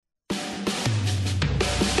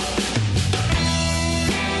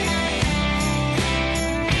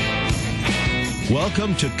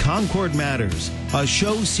Welcome to Concord Matters, a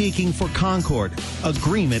show seeking for concord,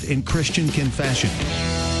 agreement in Christian confession.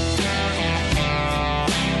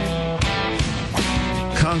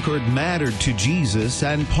 Concord mattered to Jesus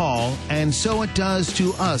and Paul, and so it does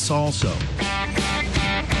to us also.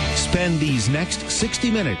 Spend these next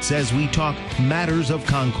 60 minutes as we talk matters of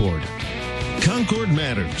Concord. Concord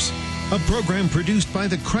Matters, a program produced by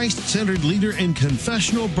the Christ-centered leader in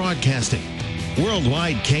confessional broadcasting.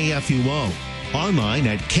 Worldwide KFUO. Online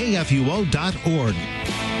at kfuo.org.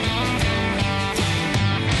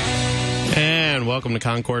 And welcome to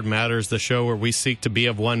Concord Matters, the show where we seek to be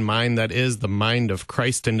of one mind, that is the mind of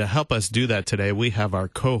Christ. And to help us do that today, we have our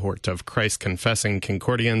cohort of Christ-confessing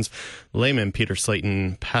Concordians, layman Peter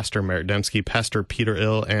Slayton, Pastor Merritt Dembski, Pastor Peter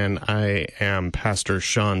Ill, and I am Pastor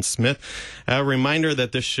Sean Smith. A reminder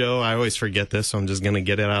that this show, I always forget this, so I'm just going to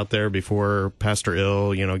get it out there before Pastor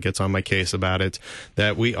Ill, gets on my case about it,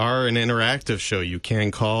 that we are an interactive show. You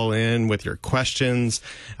can call in with your questions.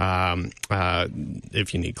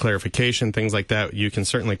 If you need clarification, things like that, you can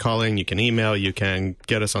certainly call in, you can email, you can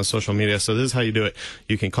get us on social media. So this is how you do it.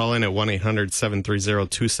 You can call in at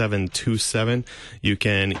 1-800-730-2727. You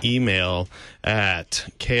can email at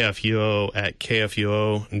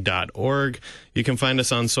kfuo@kfuo.org. You can find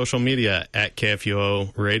us on social media at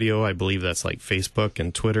KFUO Radio. I believe that's like Facebook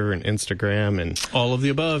and Twitter and Instagram and all of the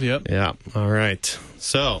above. Yep. Yeah. All right.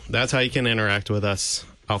 So that's how you can interact with us.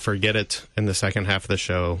 I'll forget it in the second half of the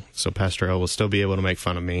show, so Pastor O will still be able to make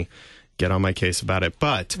fun of me, get on my case about it.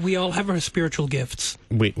 But we all have our spiritual gifts.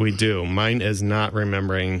 We do. Mine is not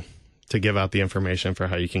remembering to give out the information for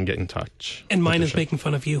how you can get in touch. And mine is making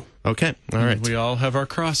fun of you. Okay. All right. We all have our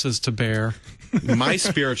crosses to bear. My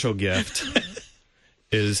spiritual gift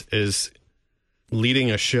is leading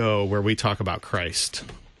a show where we talk about Christ.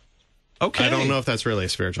 Okay. I don't know if that's really a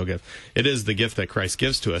spiritual gift. It is the gift that Christ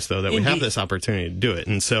gives to us, though, that we have this opportunity to do it.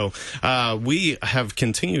 And so we have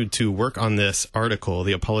continued to work on this article,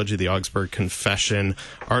 the Apology of the Augsburg Confession,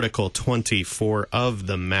 Article 24 of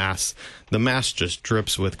the Mass. The Mass just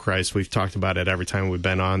drips with Christ. We've talked about it every time we've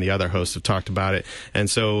been on. The other hosts have talked about it. And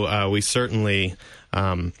so we certainly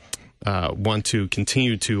want to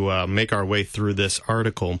continue to make our way through this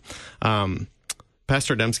article.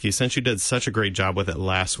 Pastor Dembski, since you did such a great job with it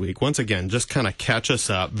last week, once again, just kind of catch us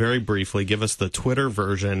up very briefly. Give us the Twitter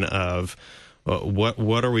version of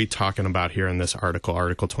what are we talking about here in this article,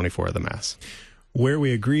 Article 24 of the Mass. Where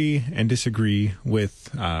we agree and disagree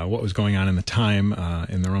with what was going on in the time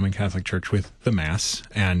in the Roman Catholic Church with the Mass,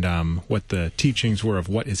 and what the teachings were of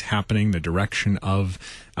what is happening, the direction of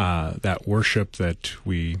that worship that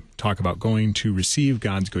we talk about going to receive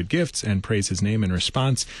God's good gifts and praise His name in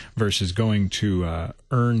response versus going to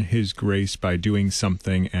earn His grace by doing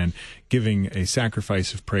something and giving a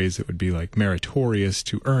sacrifice of praise that would be like meritorious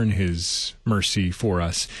to earn His mercy for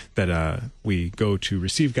us, that we go to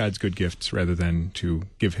receive God's good gifts rather than to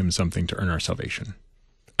give Him something to earn our salvation.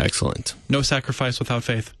 Excellent. No sacrifice without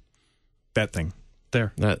faith. That thing.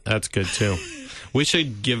 There. That's good, too. We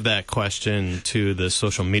should give that question to the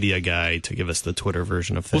social media guy to give us the Twitter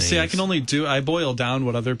version of things. Well, see, I boil down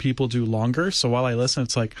what other people do longer, so while I listen,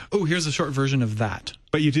 it's like, oh, here's a short version of that.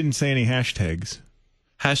 But you didn't say any hashtags.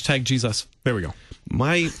 Hashtag Jesus. There we go.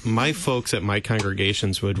 My folks at my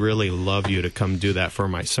congregations would really love you to come do that for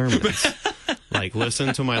my sermons. Like,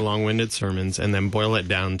 listen to my long-winded sermons and then boil it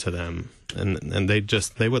down to them. And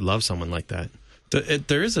they would love someone like that.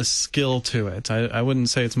 There is a skill to it. I wouldn't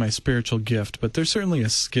say it's my spiritual gift, but there's certainly a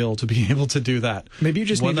skill to be able to do that. Maybe you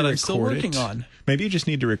just need to record I'm still working on. Maybe you just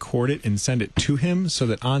need to record it and send it to him so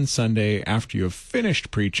that on Sunday, after you have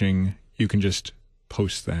finished preaching, you can just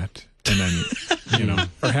post that. And then,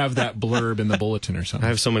 or have that blurb in the bulletin or something. I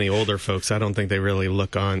have so many older folks, I don't think they really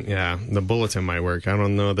look on. Yeah, the bulletin might work. I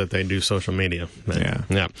don't know that they do social media. But,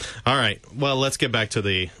 yeah. All right. Well, let's get back to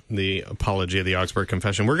the Apology of the Augsburg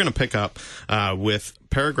Confession. We're going to pick up with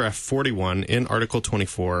paragraph 41 in Article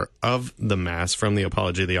 24 of the Mass from the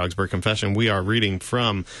Apology of the Augsburg Confession. We are reading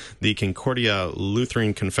from the Concordia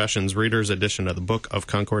Lutheran Confessions Reader's Edition of the Book of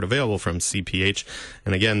Concord, available from CPH.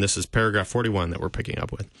 And again, this is paragraph 41 that we're picking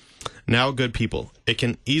up with. Now, good people, it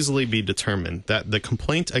can easily be determined that the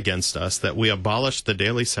complaint against us that we abolish the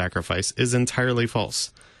daily sacrifice is entirely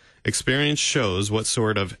false. Experience shows what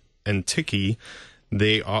sort of antiqui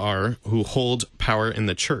they are who hold power in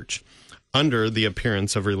the church. Under the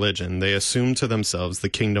appearance of religion, they assume to themselves the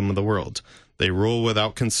kingdom of the world. They rule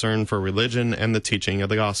without concern for religion and the teaching of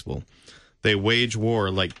the gospel. They wage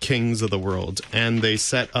war like kings of the world, and they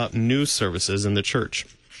set up new services in the church.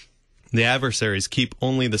 The adversaries keep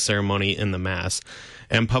only the ceremony in the Mass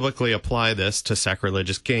and publicly apply this to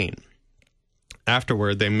sacrilegious gain.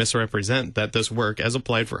 Afterward, they misrepresent that this work, as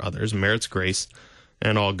applied for others, merits grace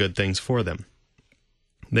and all good things for them.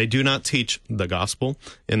 They do not teach the gospel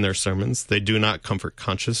in their sermons. They do not comfort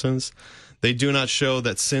consciences. They do not show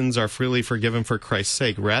that sins are freely forgiven for Christ's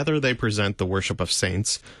sake. Rather, they present the worship of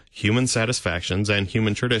saints, human satisfactions, and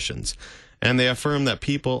human traditions. And they affirm that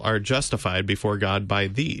people are justified before God by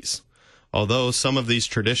these. Although some of these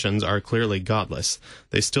traditions are clearly godless,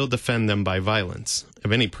 they still defend them by violence.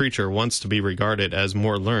 If any preacher wants to be regarded as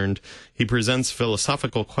more learned, he presents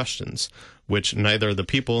philosophical questions, which neither the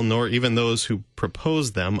people nor even those who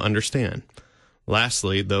propose them understand.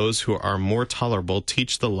 Lastly, those who are more tolerable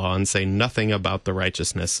teach the law and say nothing about the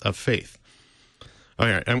righteousness of faith. All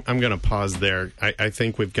right, I'm going to pause there. I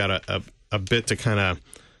think we've got a bit to kind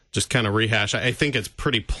of rehash. I think it's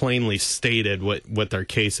pretty plainly stated what their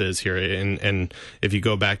case is here. And if you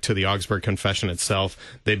go back to the Augsburg Confession itself,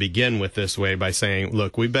 they begin with this way by saying,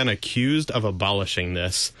 look, we've been accused of abolishing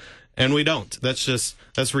this, and we don't.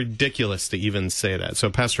 That's ridiculous to even say that. So,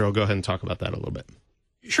 Pastor, I'll go ahead and talk about that a little bit.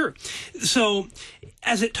 Sure. So,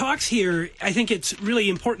 as it talks here, I think it's really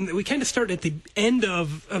important that we kind of start at the end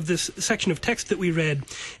of this section of text that we read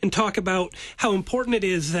and talk about how important it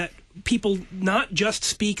is that people not just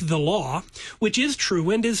speak the law, which is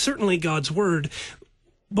true and is certainly God's word,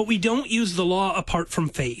 but we don't use the law apart from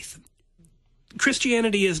faith.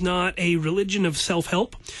 Christianity is not a religion of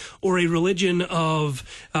self-help or a religion of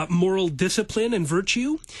moral discipline and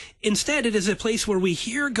virtue. Instead, it is a place where we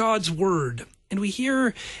hear God's word and we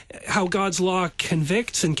hear how God's law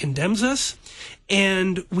convicts and condemns us,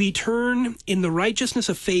 and we turn in the righteousness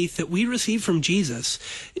of faith that we receive from Jesus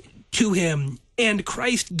to him, and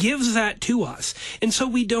Christ gives that to us. And so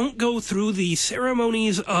we don't go through the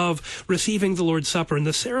ceremonies of receiving the Lord's Supper and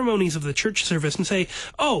the ceremonies of the church service and say,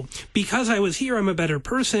 oh, because I was here, I'm a better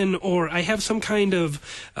person, or I have some kind of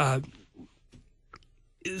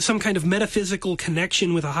metaphysical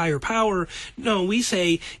connection with a higher power. No, we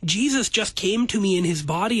say, Jesus just came to me in his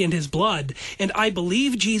body and his blood, and I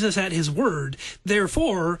believe Jesus at his word.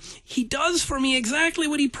 Therefore, he does for me exactly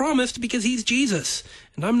what he promised because he's Jesus,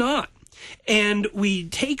 and I'm not. And we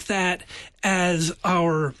take that as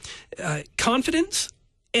our confidence,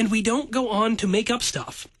 and we don't go on to make up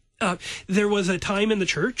stuff. There was a time in the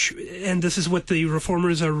church, and this is what the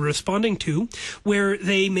reformers are responding to, where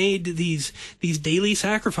they made these daily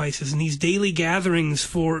sacrifices and these daily gatherings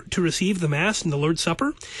to receive the Mass and the Lord's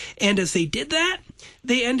Supper. And as they did that,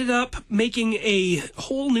 they ended up making a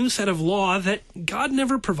whole new set of law that God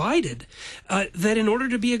never provided, that in order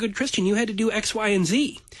to be a good Christian, you had to do X, Y, and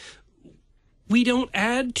Z. We don't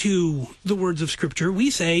add to the words of Scripture. We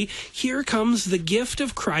say, here comes the gift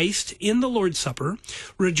of Christ in the Lord's Supper.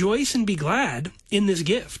 Rejoice and be glad in this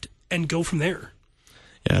gift, and go from there.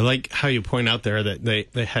 Yeah, I like how you point out there that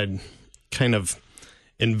they had kind of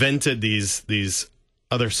invented these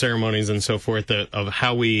other ceremonies and so forth of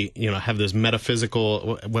how we, have this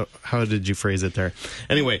metaphysical, how did you phrase it there?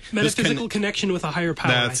 Anyway. Metaphysical connection with a higher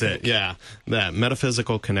power. That's it, yeah. That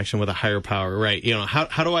metaphysical connection with a higher power, right.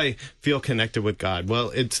 How do I feel connected with God?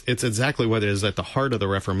 Well, it's exactly what it is at the heart of the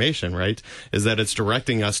Reformation, right? Is that it's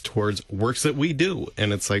directing us towards works that we do.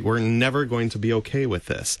 And it's like, we're never going to be okay with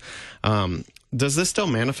this. Does this still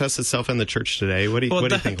manifest itself in the church today? What do you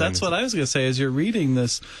think? That's what I was going to say. As you're reading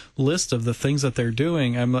this list of the things that they're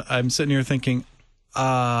doing, I'm sitting here thinking,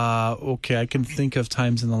 okay, I can think of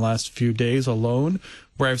times in the last few days alone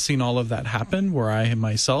where I've seen all of that happen, where I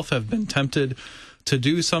myself have been tempted to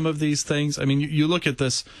do some of these things. I mean, you look at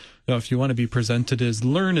this, if you want to be presented as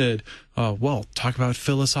learned, well, talk about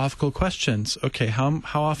philosophical questions. Okay, how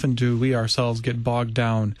often do we ourselves get bogged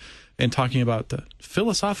down and talking about the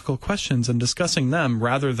philosophical questions and discussing them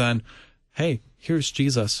rather than, hey, here's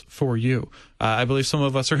Jesus for you. I believe some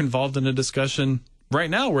of us are involved in a discussion right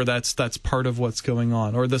now where that's part of what's going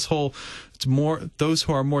on. Or this whole, it's more, those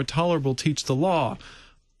who are more tolerable teach the law.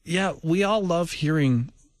 Yeah, we all love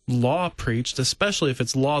hearing law preached, especially if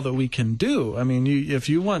it's law that we can do. I mean, if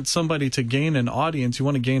you want somebody to gain an audience, you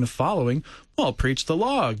want to gain a following, well, preach the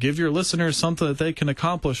law. Give your listeners something that they can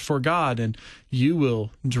accomplish for God, and you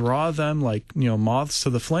will draw them like, moths to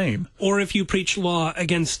the flame. Or if you preach law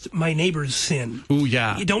against my neighbor's sin. Ooh,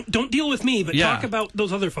 yeah. You don't deal with me, but talk about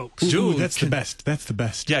those other folks. Ooh, that's the best. That's the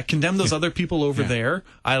best. Yeah, condemn those other people over there.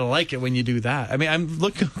 I like it when you do that. I mean, I'm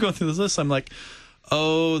going through this list. I'm like,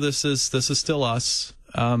 oh, this is still us.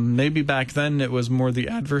 Maybe back then it was more the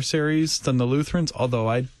adversaries than the Lutherans, although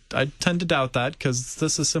I tend to doubt that because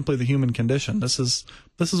this is simply the human condition. This is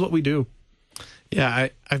what we do. Yeah,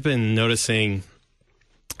 I've been noticing,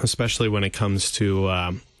 especially when it comes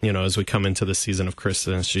to as we come into the season of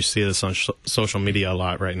Christmas, you see this on social media a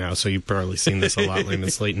lot right now. So you've probably seen this a lot, Layman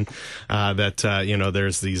Slayton, that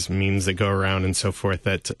there's these memes that go around and so forth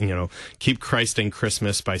that, keep Christ in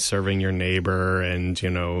Christmas by serving your neighbor and,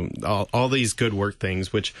 all these good work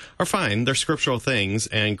things, which are fine. They're scriptural things,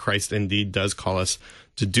 and Christ indeed does call us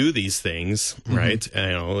to do these things, right?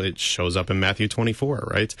 It shows up in Matthew 24,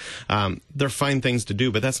 right? They're fine things to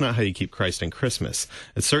do, but that's not how you keep Christ in Christmas.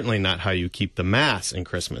 It's certainly not how you keep the Mass in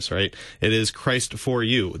Christmas, right? It is Christ for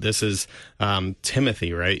you. This is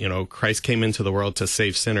Timothy, right? Christ came into the world to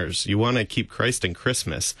save sinners. You want to keep Christ in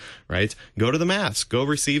Christmas, right? Go to the Mass. Go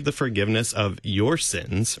receive the forgiveness of your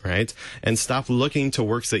sins, right? And stop looking to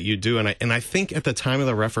works that you do. And I think at the time of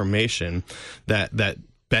the Reformation, that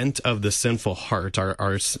bent of the sinful heart,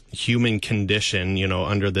 our human condition,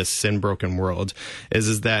 under this sin-broken world,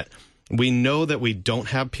 is that we know that we don't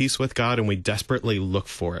have peace with God, and we desperately look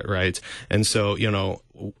for it, right? And so,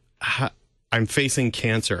 I'm facing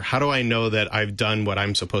cancer. How do I know that I've done what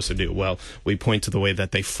I'm supposed to do? Well, we point to the way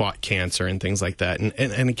that they fought cancer and things like that.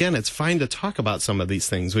 And again, it's fine to talk about some of these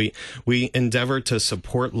things. We endeavor to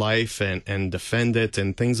support life and defend it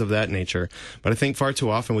and things of that nature. But I think far too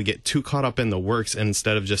often we get too caught up in the works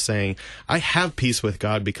instead of just saying, I have peace with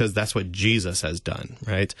God because that's what Jesus has done,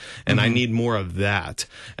 right? And I need more of that.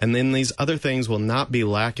 And then these other things will not be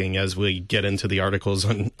lacking as we get into the articles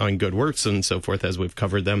on good works and so forth, as we've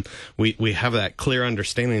covered them. We have that clear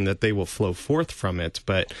understanding that they will flow forth from it,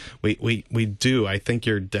 but we do. I think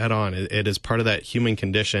you're dead on. It is part of that human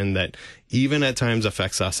condition that even at times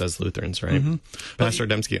affects us as Lutherans, right? Pastor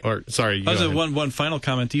Dembski, or sorry, one final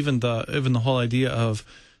comment. Even the whole idea of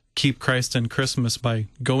keep Christ in Christmas by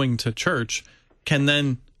going to church can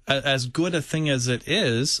then, as good a thing as it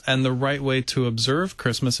is, and the right way to observe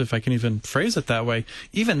Christmas, if I can even phrase it that way,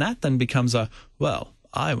 even that then becomes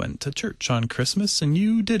I went to church on Christmas and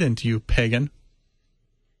you didn't, you pagan.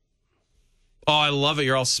 Oh, I love it.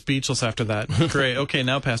 You're all speechless after that. Great. Okay,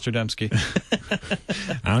 now Pastor Dembski.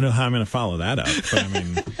 I don't know how I'm going to follow that up,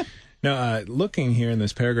 but looking here in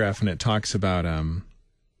this paragraph, and it talks about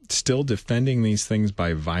still defending these things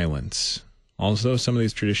by violence. Although some of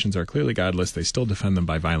these traditions are clearly godless, they still defend them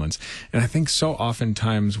by violence. And I think so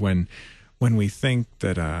oftentimes when we think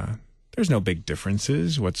that there's no big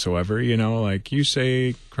differences whatsoever, like you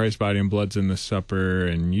say Christ's body and blood's in the supper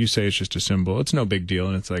and you say it's just a symbol, it's no big deal.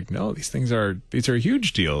 And it's like, no, these are a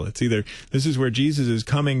huge deal. It's either this is where Jesus is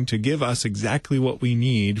coming to give us exactly what we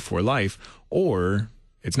need for life, or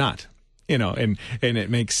it's not. And it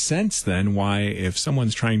makes sense then why, if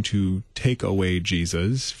someone's trying to take away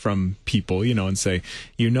Jesus from people, and say,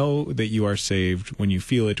 that you are saved when you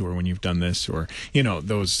feel it, or when you've done this, or,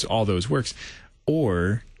 all those works,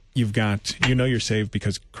 or you've got, you're saved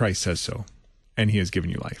because Christ says so, and he has given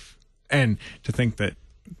you life. And to think that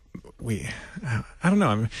I don't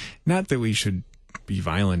know, not that we should be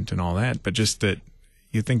violent and all that, but just that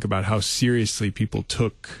you think about how seriously people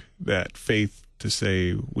took that faith to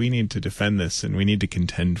say, we need to defend this and we need to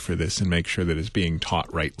contend for this and make sure that it's being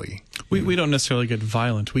taught rightly. We don't necessarily get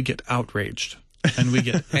violent. We get outraged and we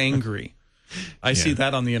get angry. I see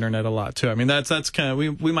that on the internet a lot too. I mean, that's kind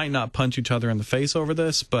of, we might not punch each other in the face over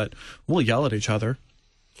this, but we'll yell at each other.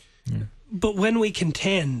 Yeah. But when we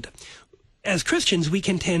contend, as Christians, we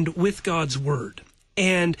contend with God's word.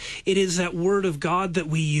 And it is that word of God that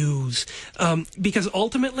we use, because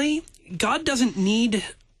ultimately, God doesn't need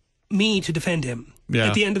me to defend him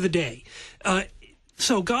at the end of the day.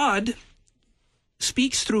 So God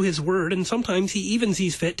speaks through his word, and sometimes he even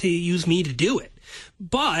sees fit to use me to do it.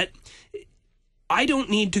 But I don't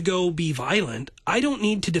need to go be violent. I don't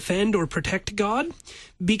need to defend or protect God,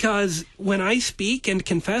 because when I speak and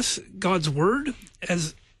confess God's word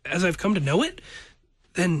as I've come to know it,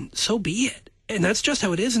 then so be it. And that's just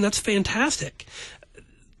how it is, and that's fantastic.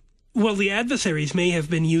 Well, the adversaries may have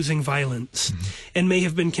been using violence and may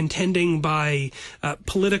have been contending by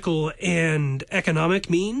political and economic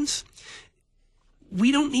means.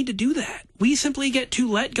 We don't need to do that. We simply get to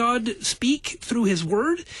let God speak through his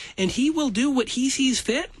word, and he will do what he sees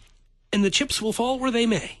fit, and the chips will fall where they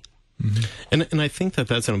may. Mm-hmm. And I think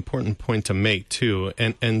that's an important point to make, too.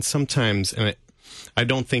 And sometimes, I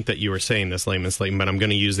don't think that you were saying this, Layman Slayton, but I'm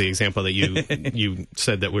going to use the example that you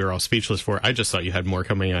said that we were all speechless for. I just thought you had more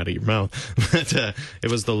coming out of your mouth, but it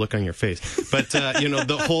was the look on your face. But,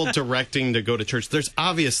 the whole directing to go to church, there's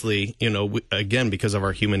obviously, again, because of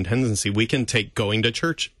our human tendency, we can take going to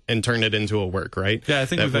church and turn it into a work, right? Yeah, I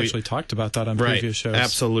think we've actually talked about that on previous shows.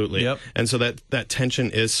 Absolutely. Yep. And so that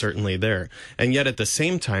tension is certainly there. And yet at the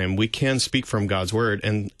same time, we can speak from God's word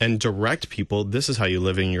and direct people. This is how you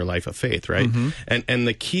live in your life of faith, right? And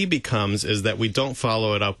the key becomes is that we don't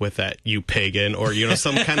follow it up with that "you pagan" or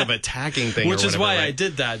some kind of attacking thing, which or is why I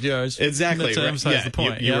did that. Exactly. To emphasize the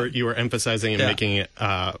point. You were emphasizing and making it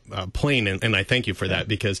plain, and I thank you for that,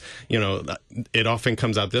 because it often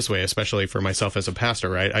comes out this way, especially for myself as a pastor,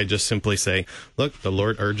 right? I just simply say, look, the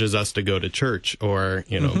Lord urges us to go to church, or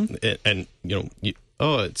it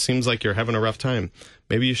seems like you're having a rough time.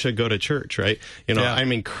 Maybe you should go to church, right?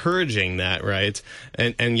 I'm encouraging that, right?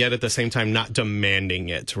 And yet at the same time, not demanding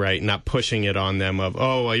it, right? Not pushing it on them of,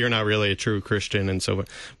 oh, well, you're not really a true Christian. And so,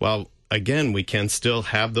 well, again, we can still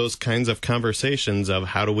have those kinds of conversations of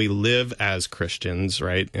how do we live as Christians,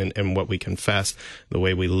 right? And what we confess, the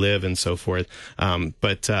way we live and so forth.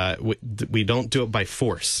 But we don't do it by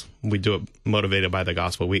force. We do it motivated by the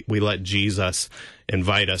gospel. We let Jesus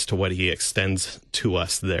invite us to what he extends to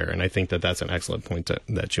us there. And I think that that's an excellent point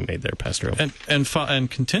that you made there, Pastor.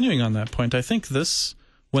 And continuing on that point, I think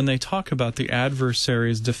when they talk about the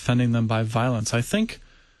adversaries defending them by violence, I think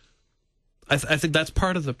that's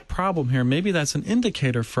part of the problem here. Maybe that's an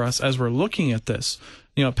indicator for us as we're looking at this.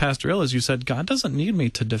 Pastor Ill, as you said, God doesn't need me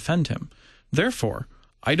to defend him. Therefore,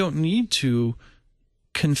 I don't need to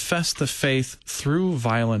confess the faith through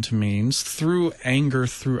violent means, through anger,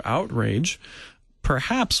 through outrage.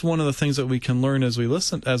 Perhaps one of the things that we can learn as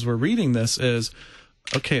we're reading this is,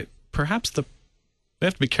 okay, perhaps we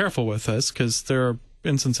have to be careful with this, because there are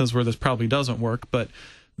instances where this probably doesn't work, but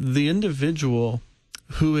the individual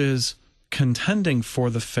who is contending for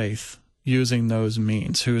the faith using those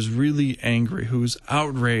means, who is really angry, who's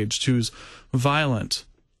outraged, who's violent,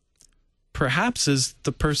 perhaps is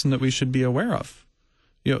the person that we should be aware of.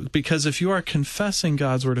 Because if you are confessing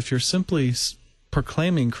God's word, if you're simply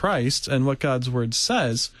proclaiming Christ and what God's word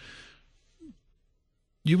says,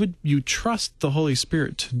 you trust the Holy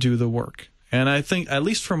Spirit to do the work. And I think, at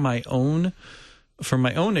least from my own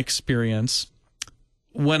experience,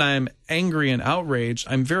 when I'm angry and outraged,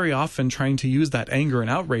 I'm very often trying to use that anger and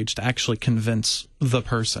outrage to actually convince the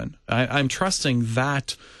person. I'm trusting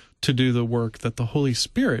that to do the work that the Holy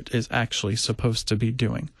Spirit is actually supposed to be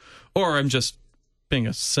doing. Or I'm just being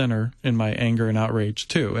a sinner in my anger and outrage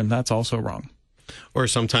too, and that's also wrong. Or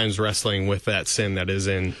sometimes wrestling with that sin that is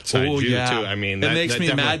inside you too. I mean, it makes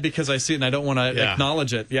me mad because I see it and I don't want to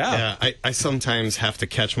acknowledge it. Yeah. I sometimes have to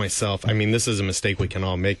catch myself. I mean, this is a mistake we can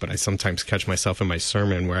all make, but I sometimes catch myself in my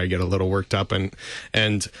sermon where I get a little worked up, and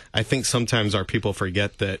I think sometimes our people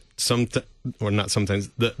forget that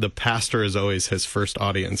the pastor is always his first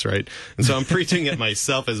audience, right? And so I'm preaching it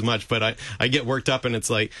myself as much, but I get worked up, and it's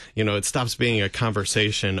like, it stops being a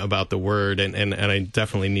conversation about the word, and I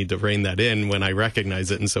definitely need to rein that in when I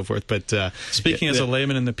recognize it and so forth. But speaking as a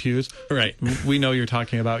layman in the pews, right? We know you're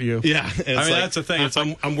talking about you. Yeah, that's the thing.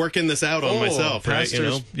 I'm working this out on myself, right?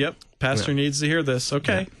 Yep. Pastor needs to hear this.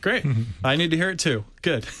 Okay, great. I need to hear it too.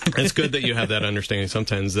 Good. It's good that you have that understanding.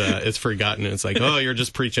 Sometimes it's forgotten. It's like, oh, you're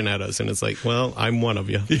just preaching at us. And it's like, well, I'm one of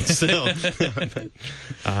you still.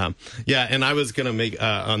 And I was going to make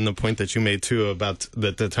on the point that you made too about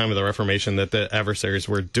the time of the Reformation, that the adversaries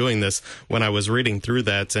were doing this. When I was reading through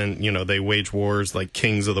that, and, they wage wars like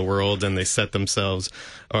kings of the world, and they set themselves,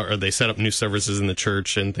 or they set up new services in the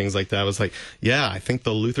church and things like that. I was like, yeah, I think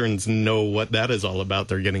the Lutherans know what that is all about.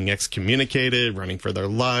 They're getting excommunicated, running for their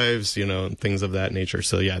lives, things of that nature.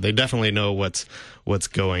 So yeah, they definitely know what's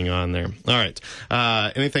going on there. All right.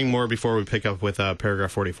 Anything more before we pick up with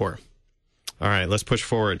paragraph 44? All right, let's push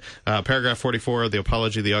forward. Paragraph 44 of the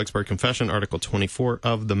Apology of the Augsburg Confession, Article 24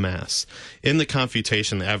 of the Mass. In the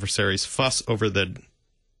confutation, the adversaries fuss over the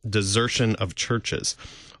desertion of churches.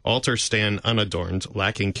 Altars stand unadorned,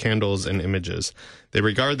 lacking candles and images. They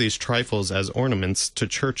regard these trifles as ornaments to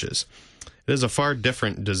churches. It is a far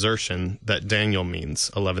different desertion that Daniel means,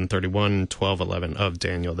 11:31, 12:11 of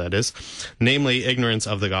Daniel, that is, namely ignorance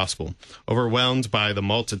of the gospel. Overwhelmed by the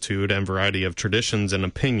multitude and variety of traditions and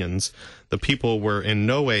opinions, the people were in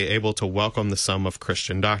no way able to welcome the sum of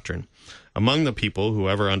Christian doctrine. Among the people,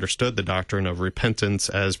 whoever understood the doctrine of repentance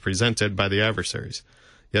as presented by the adversaries.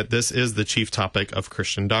 Yet this is the chief topic of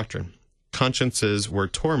Christian doctrine. Consciences were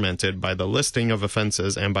tormented by the listing of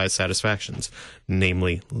offenses and by satisfactions,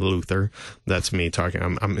 namely Luther. That's me talking.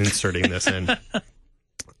 I'm inserting this in.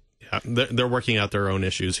 Yeah, they're working out their own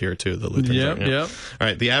issues here too, the Lutherans. Yep. All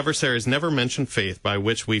right. The adversaries never mention faith, by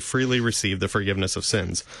which we freely receive the forgiveness of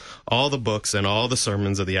sins. All the books and all the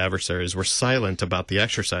sermons of the adversaries were silent about the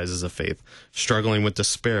exercises of faith, struggling with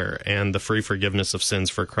despair and the free forgiveness of sins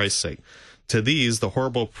for Christ's sake. To these, the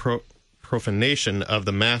horrible profanation of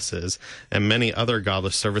the masses and many other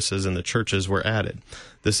godless services in the churches were added.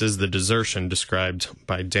 This is the desertion described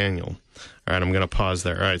by Daniel. All right, I'm going to pause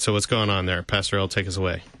there. All right, so what's going on there? Pastor L, take us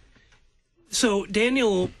away. So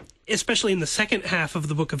Daniel, especially in the second half of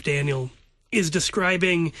the book of Daniel, is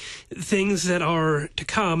describing things that are to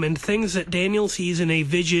come and things that Daniel sees in a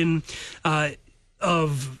vision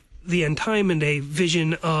of the end time and a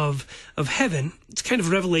vision of heaven. It's kind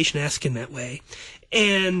of Revelation-esque in that way.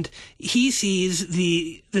 And he sees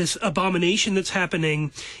this abomination that's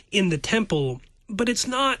happening in the temple. But it's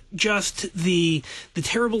not just the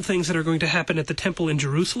terrible things that are going to happen at the temple in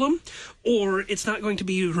Jerusalem, or it's not going to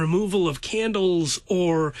be removal of candles,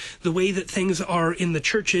 or the way that things are in the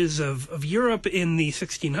churches of Europe in the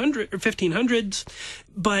 1600s or 1500s,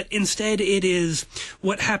 but instead it is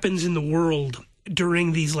what happens in the world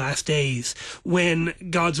during these last days, when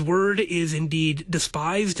God's word is indeed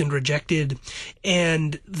despised and rejected,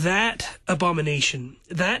 and that abomination,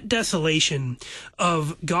 that desolation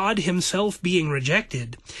of God himself being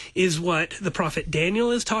rejected is what the prophet Daniel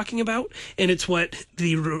is talking about, and it's what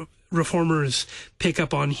the reformers pick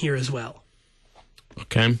up on here as well.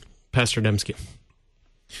 Okay. Pastor Dembski.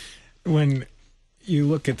 When you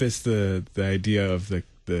look at this, the idea of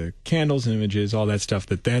the candles and images, all that stuff,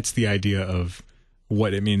 that's the idea of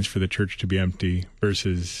what it means for the church to be empty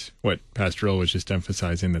versus what Pastor Earl was just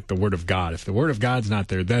emphasizing, that the Word of God, if the Word of God's not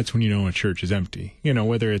there, that's when you know a church is empty. You know,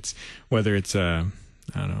 whether it's I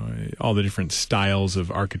don't know, all the different styles of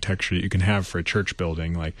architecture that you can have for a church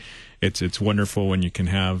building. Like it's wonderful when you can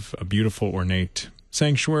have a beautiful ornate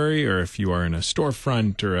sanctuary, or if you are in a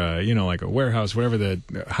storefront or like a warehouse,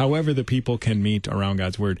 however the people can meet around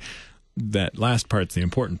God's Word. That last part's the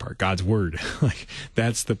important part, God's word. Like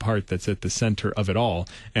that's the part that's at the center of it all.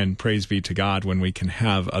 And praise be to God when we can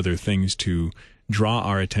have other things to draw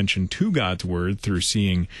our attention to God's word through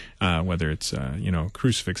seeing, whether it's,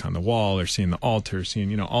 crucifix on the wall, or seeing the altar,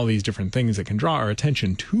 seeing, all these different things that can draw our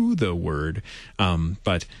attention to the word.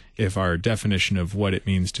 But if our definition of what it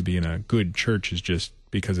means to be in a good church is just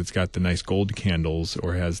because it's got the nice gold candles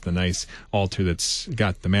or has the nice altar that's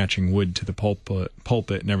got the matching wood to the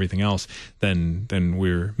pulpit and everything else, then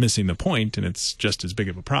we're missing the point, and it's just as big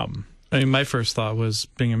of a problem. I mean, my first thought was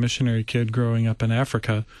being a missionary kid growing up in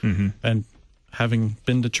Africa and having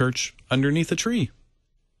been to church underneath a tree.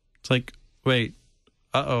 It's like, wait,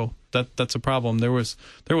 that's a problem. There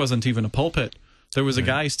wasn't even a pulpit. There was a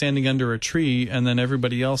guy standing under a tree, and then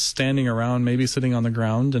everybody else standing around, maybe sitting on the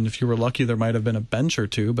ground. And if you were lucky, there might have been a bench or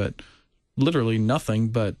two, but literally nothing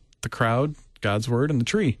but the crowd, God's word, and the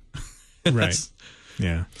tree. Right.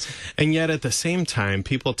 Yeah. And yet at the same time,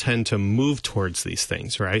 people tend to move towards these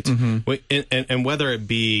things, right? And whether it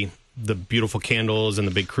be the beautiful candles and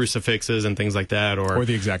the big crucifixes and things like that, or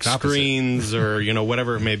the exact screens or,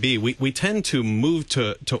 whatever it may be, we tend to move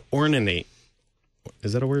to ornate.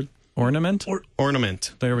 Is that a word? Ornament?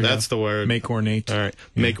 Ornament. There we go. That's the word. Make ornate. All right.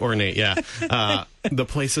 Yeah. Make ornate, yeah. The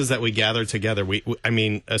places that we gather together, I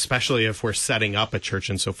mean, especially if we're setting up a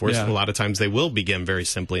church and so forth, a lot of times they will begin very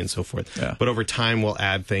simply and so forth. Yeah. But over time, we'll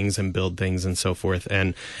add things and build things and so forth,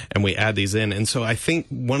 and we add these in. And so I think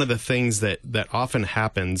one of the things that often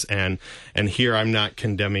happens, and here I'm not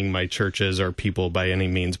condemning my churches or people by any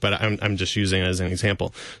means, but I'm just using it as an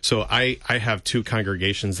example. So I have two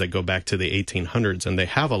congregations that go back to the 1800s, and they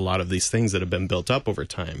have a lot of these things that have been built up over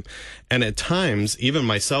time. And at times, even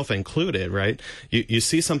myself included, right? You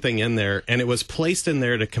see something in there, and it was placed in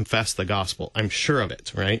there to confess the gospel. I'm sure of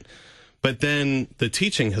it, right? But then the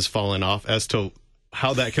teaching has fallen off as to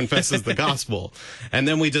how that confesses the gospel. And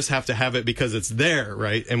then we just have to have it because it's there,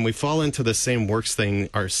 right? And we fall into the same works thing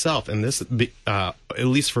ourselves. And this, at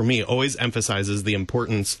least for me, always emphasizes the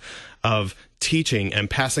importance of teaching and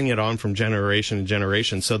passing it on from generation to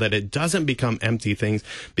generation so that it doesn't become empty things,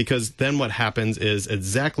 because then what happens is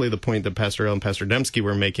exactly the point that Pastor L and Pastor Dembski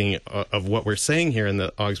were making of what we're saying here in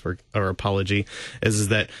the Augsburg or apology is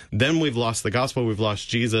that then we've lost the gospel, we've lost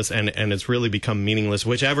Jesus, and it's really become meaningless,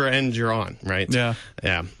 whichever end you're on, right? Yeah.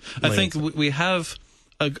 Yeah. I think we have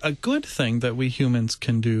a good thing that we humans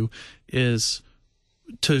can do is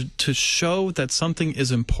to show that something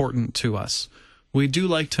is important to us. We do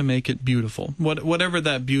like to make it beautiful, whatever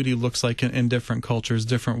that beauty looks like in different cultures,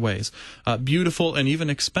 different ways. Beautiful and even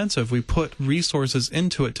expensive. We put resources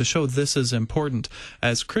into it to show this is important.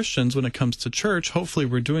 As Christians, when it comes to church, hopefully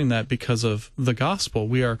we're doing that because of the gospel.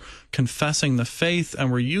 We are confessing the faith,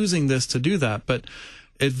 and we're using this to do that. But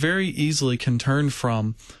it very easily can turn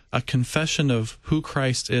from a confession of who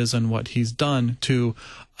Christ is and what he's done to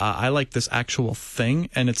I like this actual thing,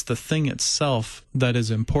 and it's the thing itself that is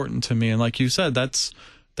important to me. And like you said, that's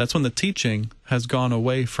that's when the teaching has gone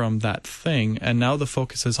away from that thing, and now the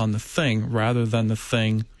focus is on the thing rather than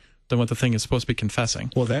what the thing is supposed to be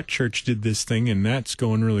confessing. Well, that church did this thing, and that's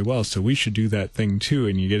going really well, so we should do that thing too.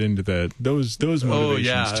 And you get into those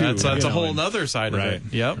motivations too. That's a whole other side of it.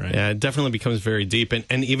 Yep. Right. Yeah, it definitely becomes very deep.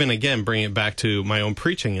 And even again, bring it back to my own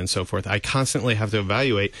preaching and so forth. I constantly have to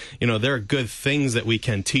evaluate, there are good things that we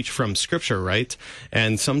can teach from Scripture, right?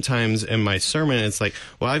 And sometimes in my sermon, it's like,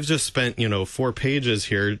 well, I've just spent, 4 pages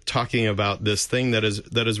here talking about this thing that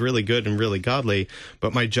is really good and really godly,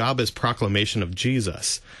 but my job is proclamation of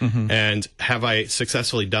Jesus. Mm-hmm. And have I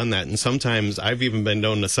successfully done that? And sometimes I've even been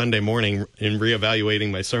known to Sunday morning in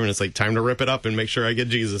reevaluating my sermon. It's like time to rip it up and make sure I get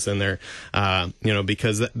Jesus in there,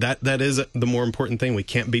 because that is the more important thing. We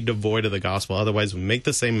can't be devoid of the gospel. Otherwise, we make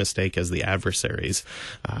the same mistake as the adversaries.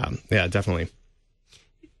 Yeah, definitely.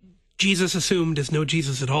 Jesus assumed is no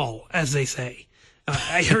Jesus at all, as they say.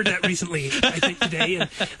 I heard that recently, I think today.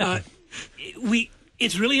 And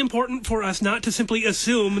it's really important for us not to simply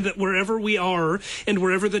assume that wherever we are and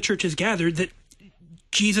wherever the church is gathered, that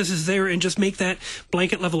Jesus is there and just make that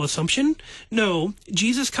blanket level assumption. No,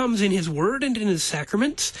 Jesus comes in his word and in his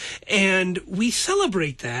sacraments, and we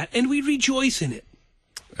celebrate that and we rejoice in it.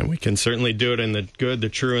 And we can certainly do it in the good, the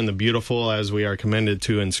true, and the beautiful as we are commended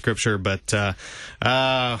to in Scripture. But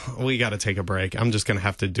we got to take a break. I'm just going to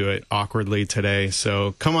have to do it awkwardly today.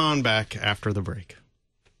 So come on back after the break.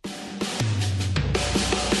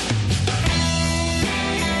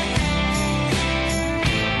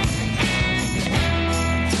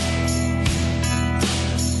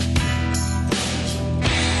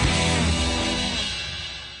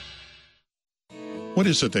 What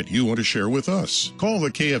is it that you want to share with us? Call the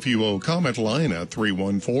KFUO comment line at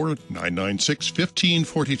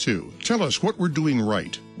 314-996-1542. Tell us what we're doing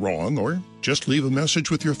right, wrong, or just leave a message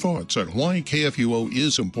with your thoughts on why KFUO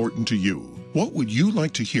is important to you. What would you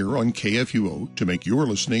like to hear on KFUO to make your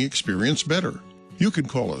listening experience better? You can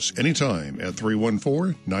call us anytime at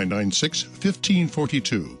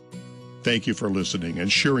 314-996-1542. Thank you for listening and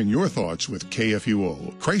sharing your thoughts with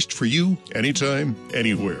KFUO. Christ for you, anytime,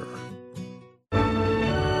 anywhere.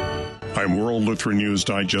 I'm World Lutheran News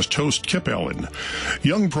Digest host Kip Allen.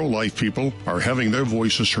 Young pro-life people are having their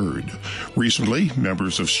voices heard. Recently,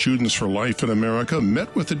 members of Students for Life in America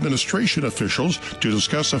met with administration officials to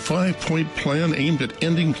discuss a 5-point plan aimed at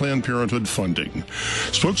ending Planned Parenthood funding.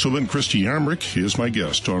 Spokeswoman Christy Hamrick is my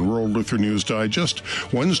guest on World Lutheran News Digest,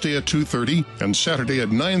 Wednesday at 2:30 and Saturday at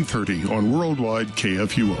 9:30 on Worldwide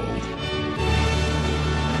KFUO.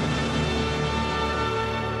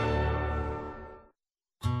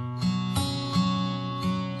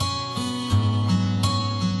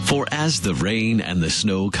 For as the rain and the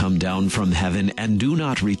snow come down from heaven, and do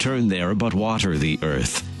not return there, but water the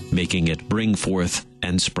earth, making it bring forth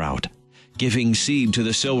and sprout, giving seed to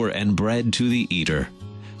the sower and bread to the eater,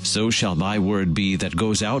 so shall my word be that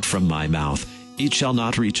goes out from my mouth. It shall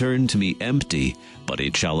not return to me empty, but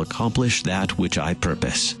it shall accomplish that which I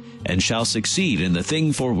purpose, and shall succeed in the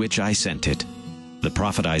thing for which I sent it. The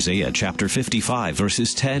prophet Isaiah chapter 55,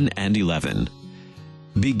 verses 10 and 11.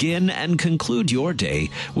 Begin and conclude your day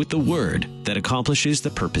with the word that accomplishes the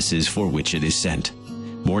purposes for which it is sent.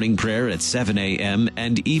 Morning prayer at 7 a.m.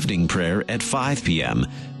 and evening prayer at 5 p.m.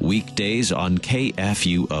 Weekdays on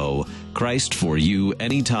KFUO. Christ for you,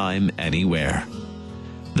 anytime, anywhere.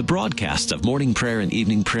 The broadcasts of morning prayer and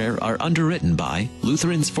evening prayer are underwritten by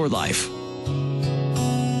Lutherans for Life.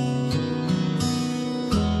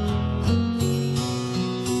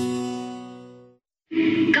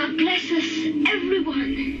 God bless us, everyone.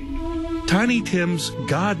 Tiny Tim's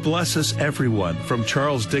God Bless Us Everyone from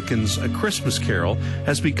Charles Dickens' A Christmas Carol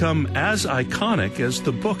has become as iconic as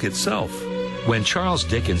the book itself. When Charles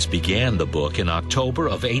Dickens began the book in October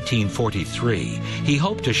of 1843, he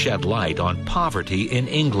hoped to shed light on poverty in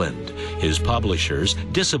England. His publishers,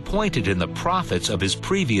 disappointed in the profits of his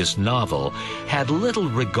previous novel, had little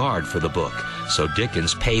regard for the book, so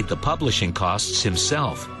Dickens paid the publishing costs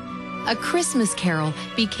himself. A Christmas Carol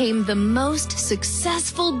became the most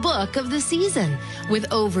successful book of the season,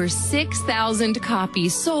 with over 6,000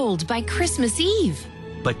 copies sold by Christmas Eve.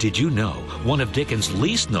 But did you know one of Dickens'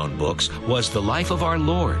 least known books was The Life of Our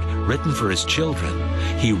Lord, written for his children?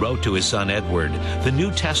 He wrote to his son Edward, "The New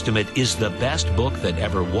Testament is the best book that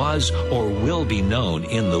ever was or will be known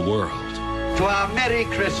in the world." To our Merry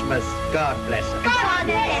Christmas, God bless us. God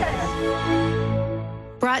bless us.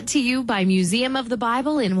 Brought to you by Museum of the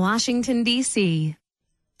Bible in Washington, D.C.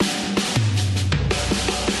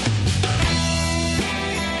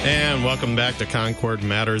 And welcome back to Concord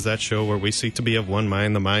Matters, that show where we seek to be of one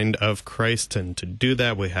mind, the mind of Christ. And to do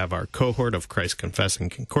that, we have our cohort of Christ Confessing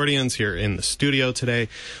Concordians here in the studio today.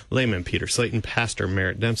 Layman Peter Slayton, Pastor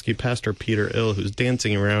Merritt Dembski, Pastor Peter Ill, who's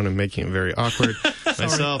dancing around and making it very awkward.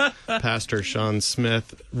 Myself, Pastor Sean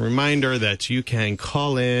Smith. Reminder that you can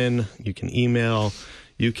call in, you can email,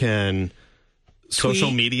 you can social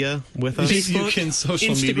media with us. Facebook, you can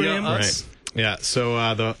social media us. Right. Yeah,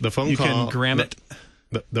 so the phone call... You can gram it.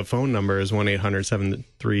 The phone number is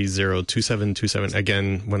 1-800-730-2727.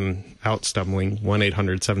 Again, when out stumbling,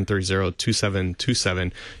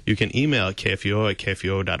 1-800-730-2727. You can email at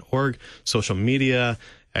kfuo@kfuo.org, social media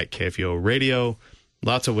at KFUO Radio.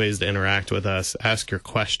 Lots of ways to interact with us, ask your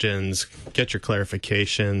questions, get your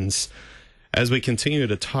clarifications. As we continue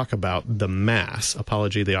to talk about the Mass,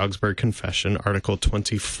 Apology of the Augsburg Confession, Article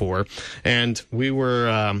 24, and we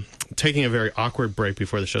were taking a very awkward break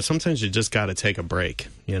before the show. Sometimes you just got to take a break,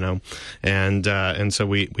 you know, and so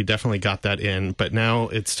we definitely got that in. But now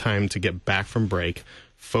it's time to get back from break,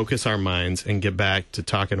 focus our minds, and get back to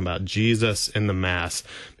talking about Jesus in the Mass,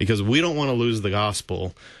 because we don't want to lose the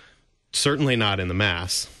gospel. Certainly not in the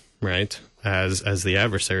Mass, right? As the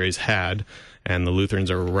adversaries had. And the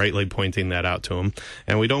Lutherans are rightly pointing that out to him.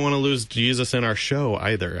 And we don't want to lose Jesus in our show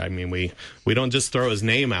either. I mean, we don't just throw his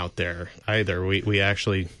name out there either. We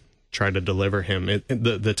actually try to deliver him.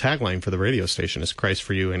 The tagline for the radio station is Christ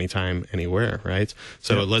for you, anytime, anywhere, right?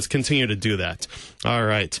 So Let's continue to do that. All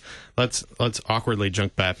right. Let's awkwardly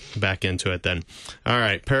jump back into it then. All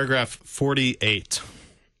right. Paragraph 48.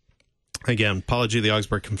 Again, Apology of the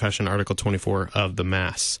Augsburg Confession, Article 24 of the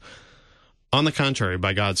Mass. On the contrary,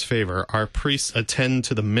 by God's favor, our priests attend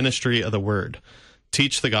to the ministry of the word,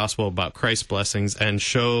 teach the gospel about Christ's blessings, and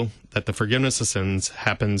show that the forgiveness of sins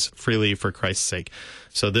happens freely for Christ's sake.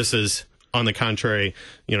 So this is, on the contrary,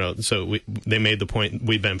 you know, so they made the point,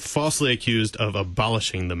 we've been falsely accused of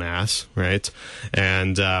abolishing the Mass, right?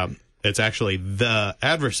 And it's actually the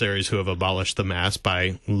adversaries who have abolished the Mass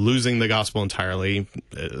by losing the gospel entirely,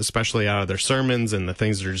 especially out of their sermons and the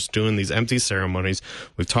things they're just doing, these empty ceremonies.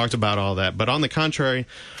 We've talked about all that. But on the contrary,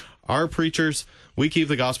 our preachers, we keep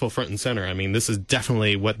the gospel front and center. I mean, this is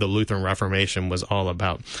definitely what the Lutheran Reformation was all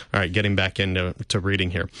about. All right, getting back into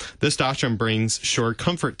reading here. This doctrine brings sure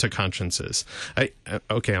comfort to consciences.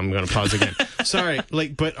 Okay, I'm going to pause again. Sorry,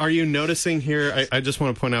 but are you noticing here? I just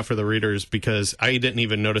want to point out for the readers, because I didn't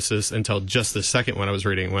even notice this until just the second when I was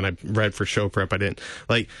reading. When I read for show prep, I didn't.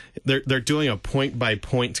 They're doing a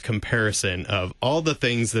point-by-point comparison of all the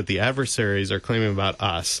things that the adversaries are claiming about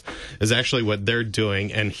us is actually what they're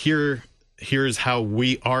doing, and here's how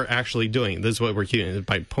we are actually doing. This is what we're keeping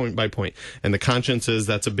by point. And the consciences,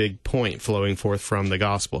 that's a big point flowing forth from the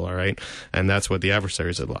gospel, all right? And that's what the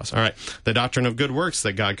adversaries had lost. All right. The doctrine of good works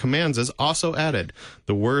that God commands is also added.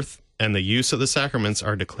 The worth and the use of the sacraments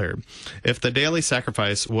are declared. If the daily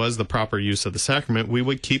sacrifice was the proper use of the sacrament, we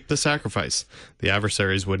would keep the sacrifice. The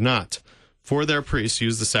adversaries would not. For their priests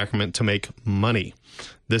use the sacrament to make money.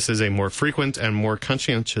 This is a more frequent and more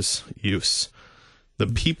conscientious use. The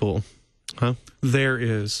people... Huh? There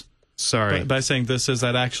is. Sorry. By saying this is,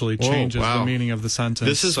 that actually changes the meaning of the sentence.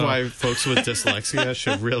 This is why folks with dyslexia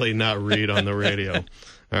should really not read on the radio.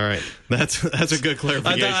 All right. That's a good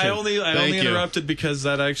clarification. I only interrupted because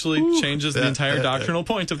that actually changes the entire doctrinal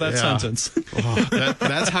point of that sentence.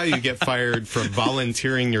 That's how you get fired from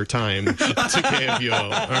volunteering your time to KFUO.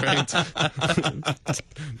 All right.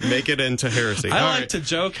 Make it into heresy. I like to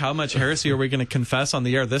joke, how much heresy are we going to confess on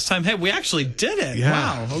the air this time? Hey, we actually did it. Yeah.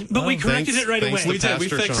 Wow. But we corrected it right away. We did. We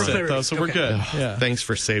fixed it, though, so we're good. Yeah. Thanks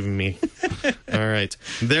for saving me. All right.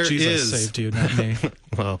 Jesus saved you, not me.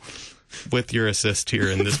 Well, with your assist here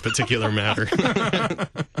in this particular matter.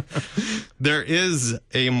 There is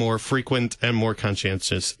a more frequent and more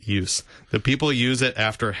conscientious use. The people use it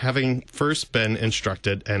after having first been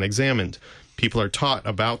instructed and examined. People are taught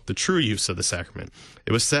about the true use of the sacrament.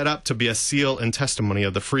 It was set up to be a seal and testimony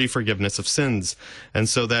of the free forgiveness of sins, and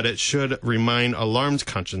so that it should remind alarmed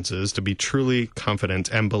consciences to be truly confident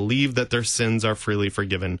and believe that their sins are freely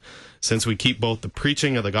forgiven, since we keep both the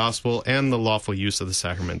preaching of the gospel and the lawful use of the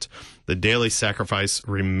sacrament. The daily sacrifice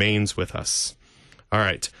remains with us. All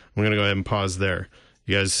right, I'm going to go ahead and pause there.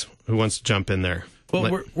 You guys, who wants to jump in there?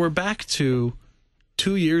 Well, we're back to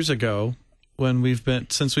 2 years ago, when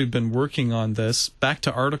since we've been working on this, back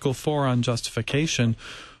to Article 4 on justification,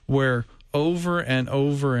 where over and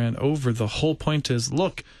over and over the whole point is,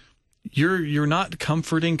 look, you're not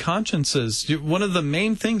comforting consciences. One of the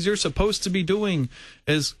main things you're supposed to be doing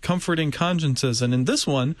is comforting consciences. And in this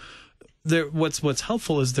one, what's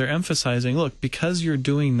helpful is they're emphasizing, look, because you're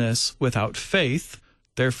doing this without faith,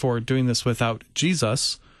 therefore doing this without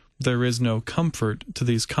Jesus, there is no comfort to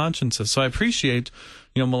these consciences. So I appreciate,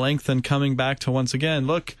 Melanchthon coming back to once again,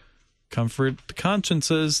 look, comfort the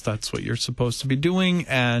consciences. That's what you're supposed to be doing.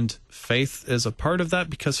 And faith is a part of that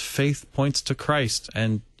because faith points to Christ.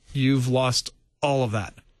 And you've lost all of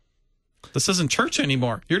that. This isn't church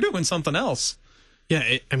anymore. You're doing something else.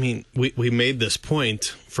 Yeah, we made this point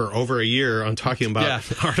for over a year on talking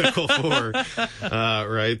about Article 4,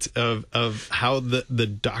 right, of how the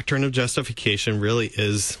doctrine of justification really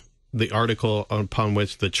is the article upon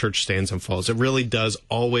which the church stands and falls. It really does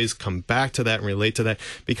always come back to that and relate to that,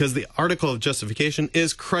 because the article of justification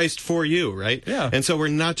is Christ for you, right? Yeah. And so we're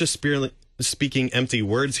not just speaking empty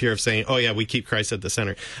words here of saying, oh yeah, we keep Christ at the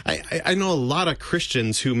center. I know a lot of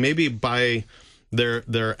Christians who maybe by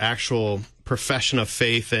their actual profession of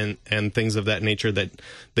faith and things of that nature, that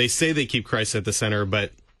they say they keep Christ at the center,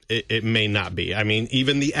 but it may not be. I mean,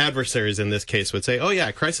 even the adversaries in this case would say, oh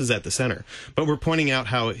yeah, Christ is at the center. But we're pointing out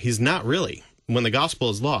how he's not really. When the gospel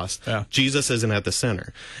is lost, Jesus isn't at the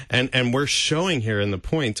center. And we're showing here in the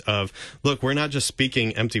point of, look, we're not just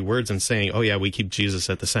speaking empty words and saying, oh yeah, we keep Jesus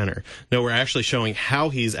at the center. No, we're actually showing how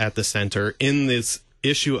he's at the center in this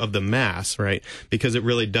issue of the Mass, right? Because it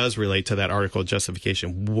really does relate to that article of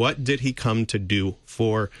justification. What did he come to do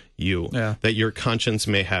for you? Yeah. That your conscience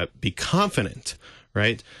may be confident,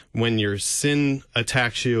 right? When your sin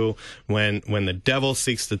attacks you, when the devil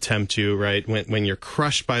seeks to tempt you, right? When you're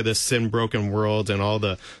crushed by this sin-broken world and all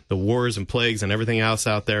the wars and plagues and everything else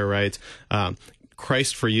out there, right?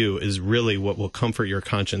 Christ for you is really what will comfort your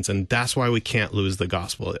conscience, and that's why we can't lose the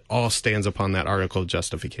gospel. It all stands upon that article of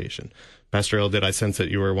justification. Pastor Earl, did I sense that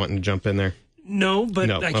you were wanting to jump in there? No, but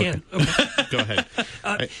I can. Okay. Go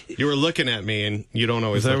ahead. You were looking at me, and you don't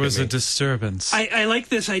always There look was at me. a disturbance. I like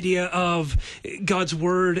this idea of God's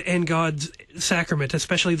word and God's sacrament,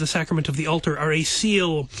 especially the sacrament of the altar, are a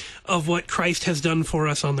seal of what Christ has done for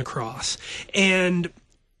us on the cross. And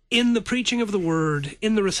in the preaching of the word,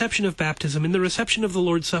 in the reception of baptism, in the reception of the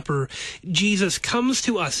Lord's Supper, Jesus comes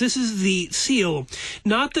to us. This is the seal.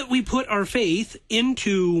 Not that we put our faith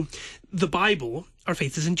into the Bible. Our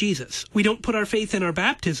faith is in Jesus. We don't put our faith in our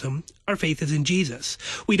baptism. Our faith is in Jesus.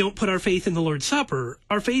 We don't put our faith in the Lord's Supper.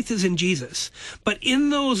 Our faith is in Jesus. But in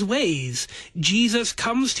those ways, Jesus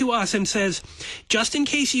comes to us and says, just in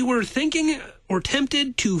case you were thinking or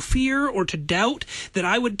tempted to fear or to doubt that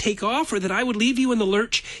I would take off or that I would leave you in the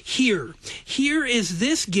lurch, here is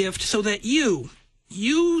this gift so that you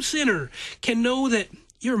sinner, can know that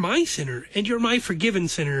you're my sinner, and you're my forgiven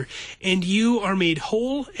sinner, and you are made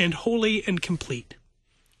whole and holy and complete.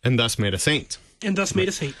 And thus made a saint. And thus made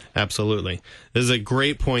a saint. Absolutely. This is a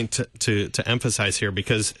great point to emphasize here,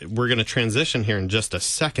 because we're going to transition here in just a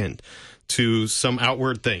second to some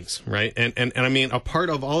outward things, right? And I mean, a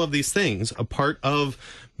part of all of these things, a part of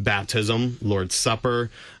baptism, Lord's Supper,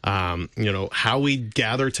 how we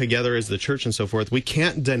gather together as the church and so forth, we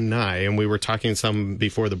can't deny, and we were talking some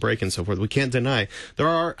before the break and so forth, we can't deny there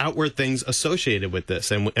are outward things associated with this,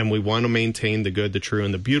 and we want to maintain the good, the true,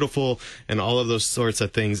 and the beautiful, and all of those sorts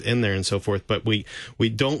of things in there and so forth, but we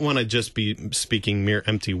don't want to just be speaking mere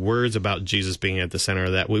empty words about Jesus being at the center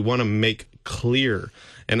of that. We want to make clear,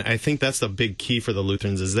 and I think that's the big key for the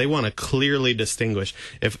Lutherans, is they want to clearly distinguish.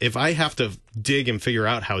 If I have to dig and figure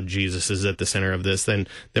out how Jesus is at the center of this, then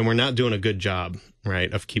we're not doing a good job,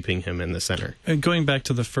 right, of keeping him in the center. And going back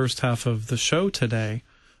to the first half of the show today,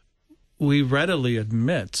 we readily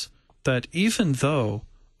admit that even though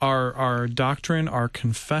our doctrine, our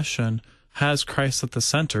confession has Christ at the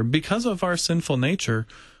center, because of our sinful nature,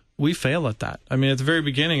 we fail at that. I mean, at the very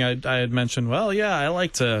beginning, I had mentioned, well, yeah, I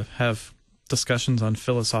like to have discussions on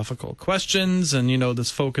philosophical questions and,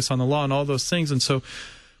 this focus on the law and all those things. And so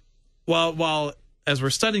while as we're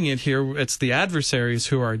studying it here, it's the adversaries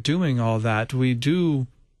who are doing all that, we do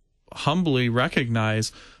humbly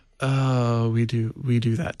recognize, we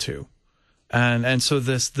do that too. And so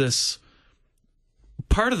this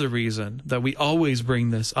part of the reason that we always bring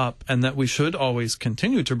this up, and that we should always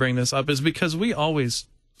continue to bring this up, is because we always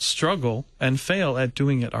struggle and fail at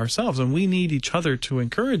doing it ourselves, and we need each other to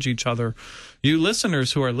encourage each other. You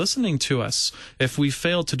listeners who are listening to us, if we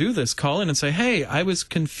fail to do this, call in and say, hey, I was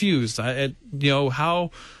confused. How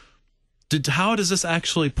does this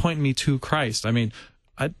actually point me to Christ? I mean,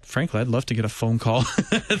 I'd love to get a phone call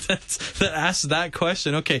that asks that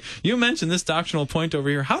question. Okay, you mentioned this doctrinal point over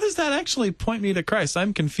here. How does that actually point me to Christ?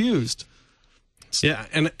 I'm confused. Yeah,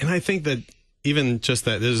 and I think that even just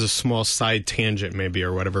that, this is a small side tangent maybe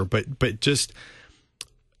or whatever, but just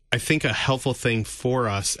I think a helpful thing for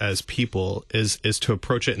us as people is to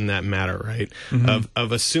approach it in that matter, right? Mm-hmm.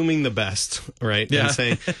 Of assuming the best, right? Yeah. And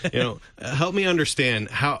saying, help me understand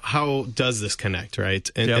how does this connect, right?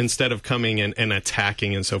 And instead of coming and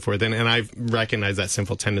attacking and so forth. And I've recognized that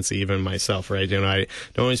sinful tendency even myself, right? I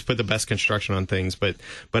don't always put the best construction on things, but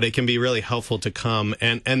it can be really helpful to come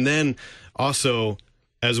and then also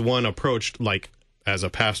as one approached, like, as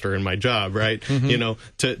a pastor in my job, right?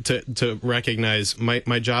 Mm-hmm. To recognize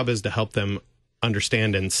my job is to help them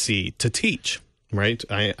understand and see, to teach, right?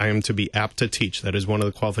 I am to be apt to teach. That is one of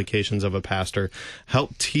the qualifications of a pastor.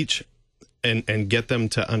 Help teach and get them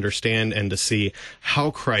to understand and to see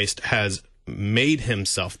how Christ has made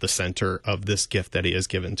himself the center of this gift that he has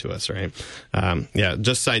given to us, right?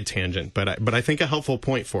 Just side tangent, but I think a helpful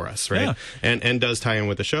point for us, right? Yeah. And does tie in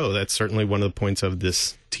with the show. That's certainly one of the points of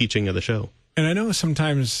this teaching of the show. And I know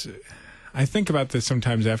sometimes, I think about this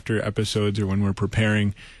sometimes after episodes or when we're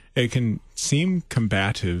preparing, it can seem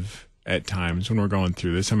combative at times when we're going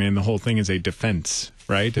through this. I mean, the whole thing is a defense,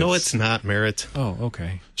 right? No, it's not, Merritt. Oh,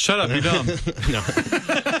 okay. Shut up, you're dumb. No.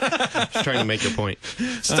 Just trying to make your point.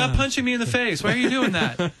 Stop punching me in the face. Why are you doing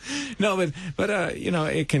that? No, but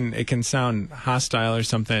it can sound hostile or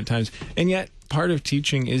something at times. And yet part of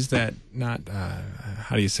teaching is that not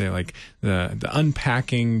how do you say, like the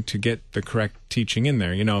unpacking to get the correct teaching in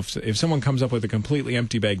there. If someone comes up with a completely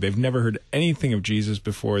empty bag, they've never heard anything of Jesus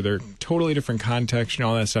before, they're totally different context and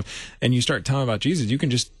all that stuff, and you start telling about Jesus, you can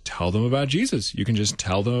just tell them about Jesus. You can just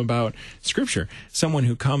tell them about Scripture. Someone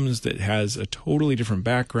who comes that has a totally different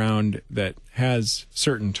background, that has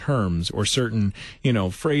certain terms or certain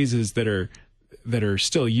phrases that are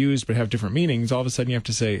still used but have different meanings, all of a sudden you have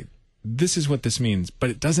to say, this is what this means, but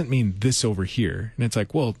it doesn't mean this over here. And it's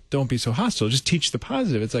like, well, don't be so hostile. Just teach the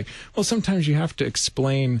positive. It's like, well, sometimes you have to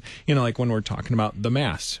explain, like when we're talking about the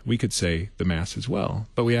Mass, we could say the Mass as well,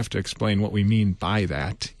 but we have to explain what we mean by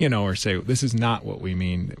that, or say, this is not what we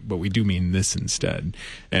mean, but we do mean this instead.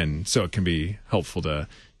 And so it can be helpful to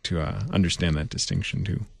understand that distinction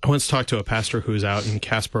too. I once talked to a pastor who's out in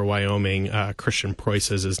Casper, Wyoming. Christian Preuss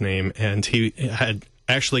is his name, and he had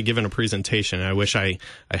actually given a presentation. I wish I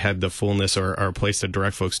had the fullness or a place to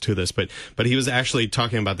direct folks to this, but he was actually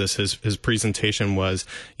talking about this. His presentation was,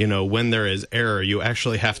 when there is error, you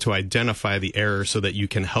actually have to identify the error so that you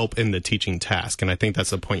can help in the teaching task. And I think that's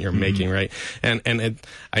the point you're making, right? And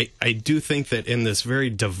I do think that in this very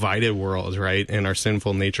divided world, right, in our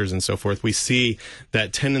sinful natures and so forth, we see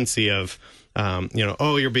that tendency of,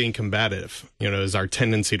 you're being combative, is our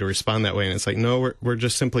tendency to respond that way. And it's like, no, we're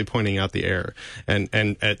just simply pointing out the error. And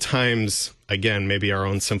at times, again, maybe our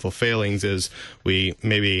own sinful failings is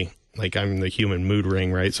like I'm the human mood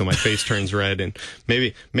ring, right? So my face turns red, and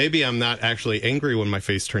maybe I'm not actually angry when my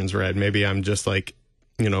face turns red. Maybe I'm just like,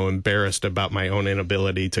 embarrassed about my own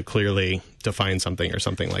inability to clearly define something or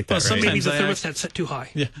something like that. Well, right? Maybe the thermostat's set too high.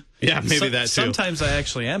 Yeah, maybe that too. Sometimes I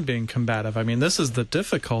actually am being combative. I mean, this is the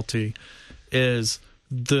difficulty, is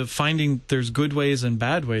the finding there's good ways and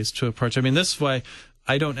bad ways to approach. I mean, this is why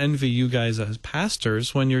I don't envy you guys as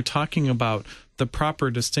pastors when you're talking about the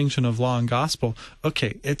proper distinction of law and gospel.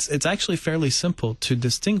 Okay, it's actually fairly simple to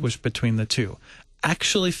distinguish between the two.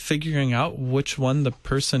 Actually figuring out which one the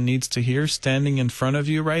person needs to hear standing in front of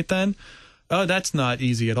you right then, that's not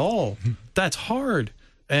easy at all. That's hard.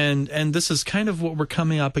 And this is kind of what we're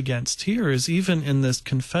coming up against here, is even in this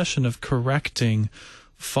confession of correcting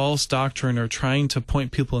false doctrine or trying to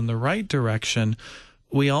point people in the right direction,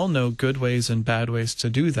 we all know good ways and bad ways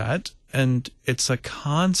to do that. And it's a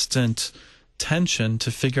constant tension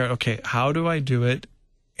to figure out, okay, how do I do it?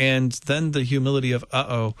 And then the humility of,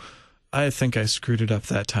 I think I screwed it up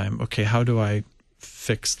that time. Okay, how do I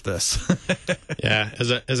fix this? Yeah,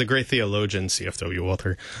 as a great theologian, C.F.W.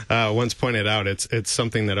 Walther once pointed out, it's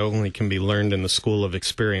something that only can be learned in the school of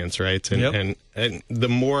experience, right? And the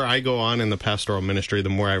more I go on in the pastoral ministry, the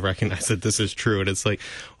more I recognize that this is true. And it's like,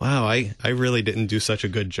 wow, I really didn't do such a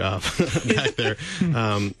good job back there.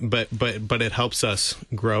 But it helps us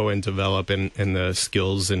grow and develop in the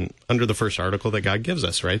skills and under the first article that God gives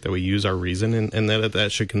us, right? That we use our reason, and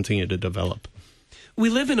that should continue to develop. We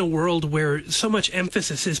live in a world where so much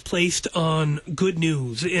emphasis is placed on good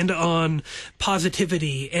news and on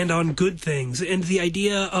positivity and on good things, and the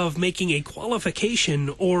idea of making a qualification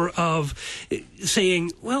or of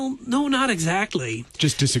saying, well, no, not exactly.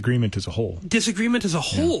 Just disagreement as a whole. Disagreement as a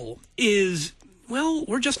whole is, well,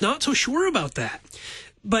 we're just not so sure about that.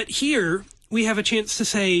 But here we have a chance to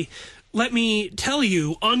say, let me tell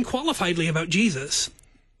you unqualifiedly about Jesus.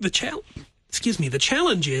 The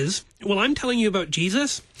challenge is, while I'm telling you about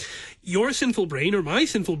Jesus, your sinful brain or my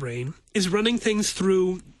sinful brain is running things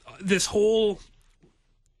through this whole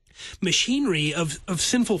machinery of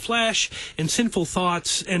sinful flesh and sinful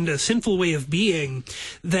thoughts and a sinful way of being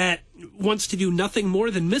that wants to do nothing more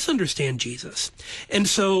than misunderstand Jesus. And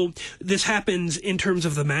so this happens in terms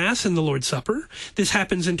of the Mass and the Lord's Supper. This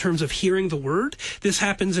happens in terms of hearing the Word. This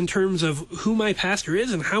happens in terms of who my pastor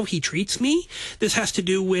is and how he treats me. This has to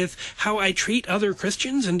do with how I treat other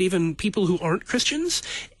Christians and even people who aren't Christians.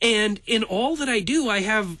 And in all that I do, I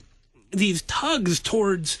have these tugs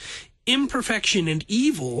towards imperfection and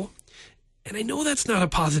evil. And I know that's not a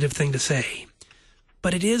positive thing to say,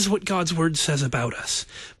 but it is what God's word says about us.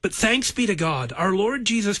 But thanks be to God, our Lord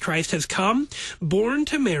Jesus Christ has come, born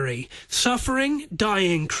to Mary, suffering,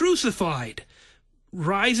 dying, crucified,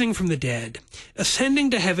 rising from the dead, ascending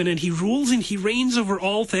to heaven, and he rules and he reigns over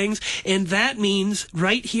all things. And that means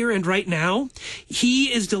right here and right now, he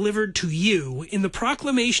is delivered to you in the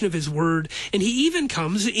proclamation of his word. And he even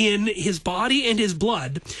comes in his body and his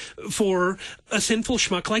blood for a sinful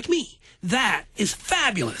schmuck like me. That is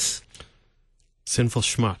fabulous. Sinful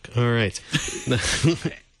schmuck. All right.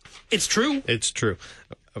 It's true. It's true.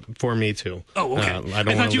 For me, too. Oh, okay. I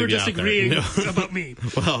thought you were disagreeing about me.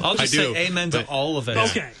 Well, I'll just say amen to all of it.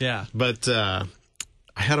 Okay. Yeah. But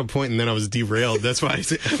I had a point and then I was derailed. That's why I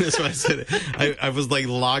said it. I was like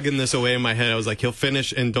logging this away in my head. I was like, he'll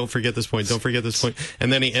finish and don't forget this point. Don't forget this point.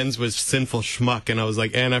 And then he ends with sinful schmuck. And I was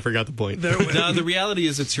like, and I forgot the point. No, the reality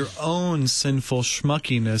is it's your own sinful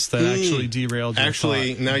schmuckiness that actually derailed your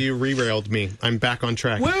thought. Now you derailed me. I'm back on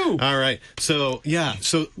track. Woo! All right. So, yeah.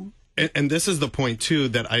 So... And this is the point, too,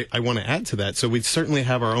 that I want to add to that. So we certainly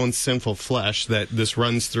have our own sinful flesh that this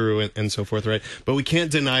runs through and so forth, right? But we can't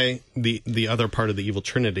deny the other part of the evil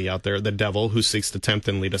trinity out there, the devil who seeks to tempt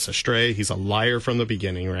and lead us astray. He's a liar from the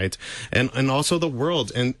beginning, right? And also the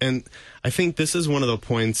world. And I think this is one of the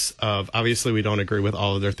points of, obviously we don't agree with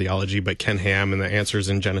all of their theology, but Ken Ham and the Answers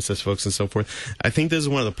in Genesis folks and so forth. I think this is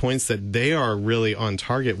one of the points that they are really on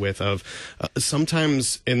target with of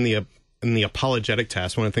sometimes in the apologetic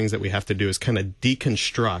task, one of the things that we have to do is kind of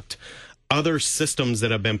deconstruct other systems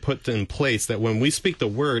that have been put in place that when we speak the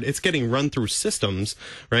word, it's getting run through systems,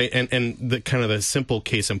 right? And the kind of the simple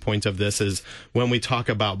case in point of this is when we talk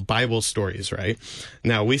about Bible stories, right?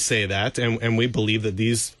 Now we say that and we believe that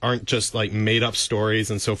these aren't just like made up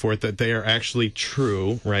stories and so forth, that they are actually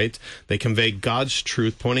true, right? They convey God's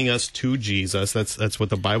truth, pointing us to Jesus. That's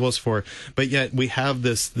what the Bible is for. But yet we have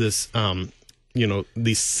this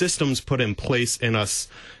these systems put in place in us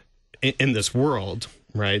in this world,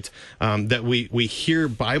 right? That we hear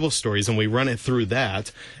Bible stories and we run it through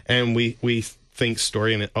that and we think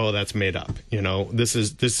story and that's made up. This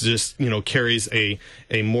just carries a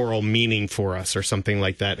moral meaning for us or something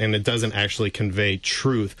like that. And it doesn't actually convey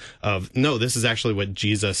truth of, no, this is actually what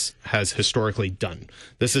Jesus has historically done.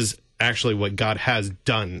 This is actually what God has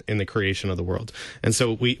done in the creation of the world. And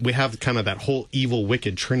so we have kind of that whole evil,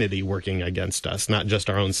 wicked trinity working against us, not just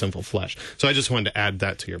our own sinful flesh. So I just wanted to add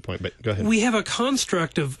that to your point, but go ahead. We have a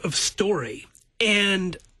construct of story.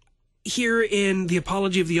 And here in the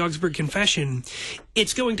Apology of the Augsburg Confession,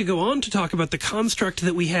 it's going to go on to talk about the construct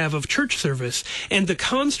that we have of church service and the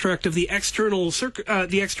construct of the external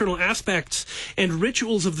aspects and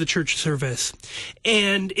rituals of the church service.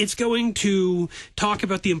 And it's going to talk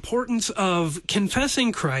about the importance of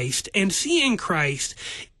confessing Christ and seeing Christ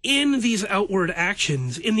in these outward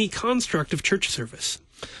actions in the construct of church service.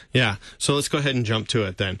 Yeah, so let's go ahead and jump to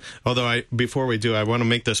it then. Although before we do, I want to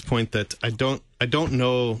make this point that I don't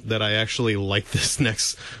know that I actually like this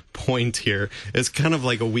next point here. It's kind of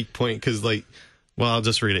like a weak point because I'll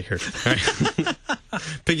just read it here. All right.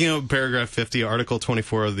 Picking up paragraph 50, article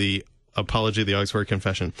 24 of the Apology of the Augsburg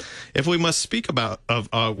Confession. If we must speak of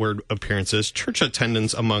outward appearances, church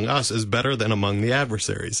attendance among us is better than among the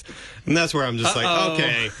adversaries. And that's where I'm just like,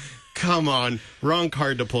 okay, come on, wrong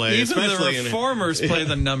card to play. Even especially the reformers play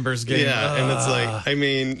the numbers game. Yeah, and it's like, I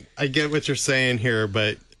mean, I get what you're saying here,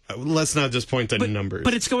 but let's not just point to numbers.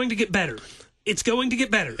 But it's going to get better. It's going to get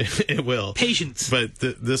better. It will. Patience. But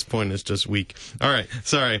this point is just weak. All right,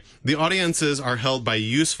 sorry. The audiences are held by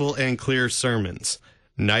useful and clear sermons.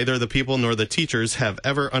 Neither the people nor the teachers have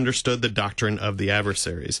ever understood the doctrine of the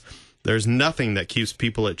adversaries. There's nothing that keeps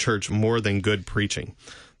people at church more than good preaching.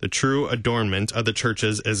 The true adornment of the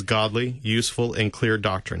churches is godly, useful, and clear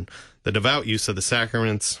doctrine, the devout use of the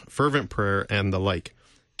sacraments, fervent prayer, and the like.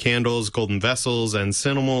 Candles, golden vessels, and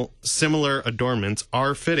similar adornments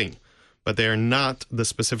are fitting, but they are not the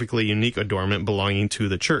specifically unique adornment belonging to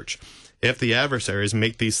the church. If the adversaries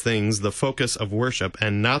make these things the focus of worship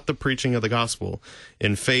and not the preaching of the gospel,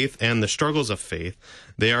 in faith and the struggles of faith,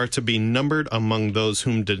 they are to be numbered among those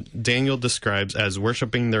whom Daniel describes as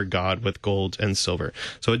worshiping their God with gold and silver.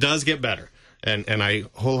 So it does get better. And I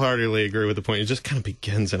wholeheartedly agree with the point. It just kind of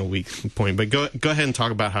begins in a weak point. But go ahead and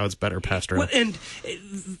talk about how it's better, Pastor. Well, and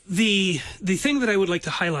the thing that I would like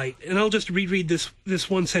to highlight, and I'll just reread this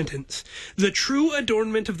one sentence. The true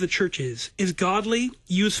adornment of the churches is godly,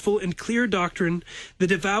 useful, and clear doctrine, the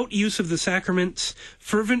devout use of the sacraments,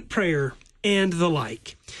 fervent prayer, and the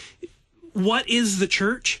like. What is the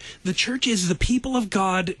church? The church is the people of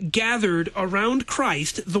God gathered around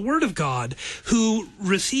Christ, the Word of God, who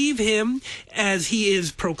receive him as he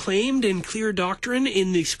is proclaimed in clear doctrine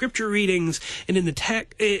in the scripture readings and in the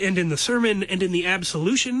text and in the sermon and in the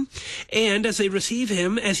absolution, and as they receive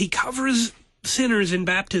him as he covers sinners in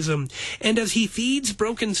baptism, and as he feeds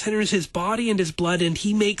broken sinners his body and his blood, and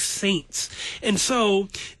he makes saints. And so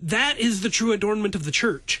that is the true adornment of the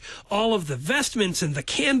church. All of the vestments and the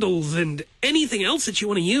candles and anything else that you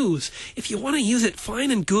want to use, if you want to use it,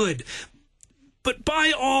 fine and good. But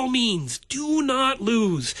by all means, do not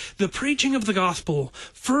lose the preaching of the gospel,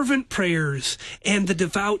 fervent prayers, and the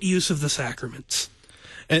devout use of the sacraments.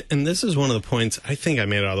 And this is one of the points, I think I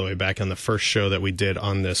made it all the way back on the first show that we did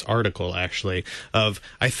on this article, actually, of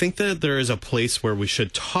I think that there is a place where we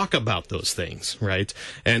should talk about those things, right?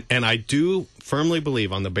 And I do firmly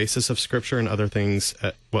believe on the basis of Scripture and other things,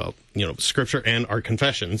 Scripture and our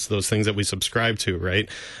confessions, those things that we subscribe to, right?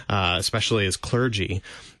 Especially as clergy,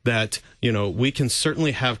 that, we can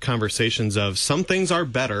certainly have conversations of some things are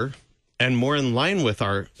better and more in line with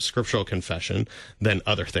our scriptural confession than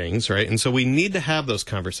other things, right? And so we need to have those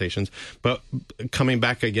conversations. But coming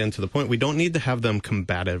back again to the point, we don't need to have them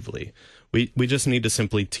combatively. We just need to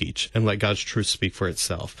simply teach and let God's truth speak for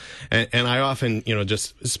itself. And I often,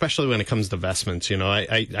 just especially when it comes to vestments,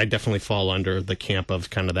 I definitely fall under the camp of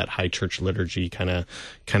kind of that high church liturgy kind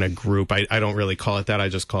of group. I don't really call it that. I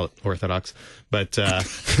just call it Orthodox. But that's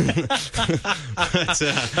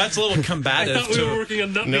a little combative. I thought we were working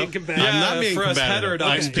on not being combative. I'm not being for combative. us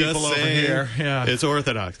heterodox people over here. Yeah. It's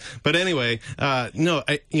Orthodox. But anyway,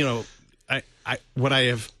 what I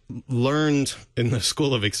have learned in the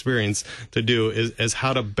school of experience to do is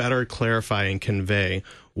how to better clarify and convey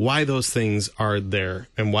why those things are there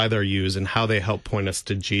and why they're used and how they help point us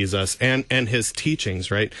to Jesus and his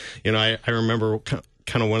teachings, right? I remember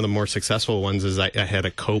kind of one of the more successful ones is I had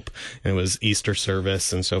a cope, and it was Easter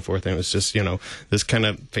service and so forth, and it was just, this kind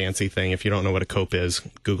of fancy thing. If you don't know what a cope is,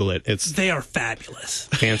 Google it. They are fabulous.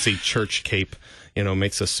 Fancy church cape.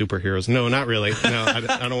 Makes us superheroes. No, not really. No,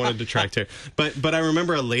 I don't want to detract here. But I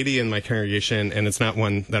remember a lady in my congregation, and it's not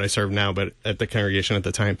one that I serve now, but at the congregation at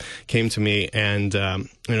the time, came to me, and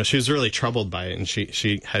she was really troubled by it, and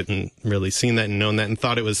she hadn't really seen that and known that, and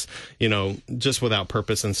thought it was just without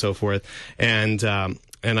purpose and so forth. And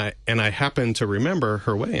I happened to remember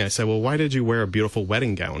her wedding. I said, well, why did you wear a beautiful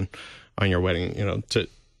wedding gown on your wedding?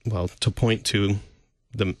 To point to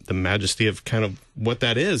the majesty of kind of what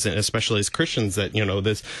that is, and especially as Christians, that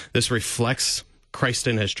this reflects Christ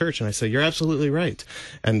in his church. And I say, you're absolutely right.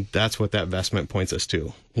 And that's what that vestment points us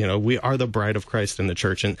to. We are the bride of Christ in the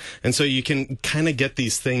church. And so you can kind of get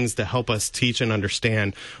these things to help us teach and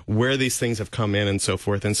understand where these things have come in and so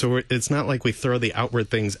forth. And so it's not like we throw the outward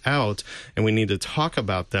things out, and we need to talk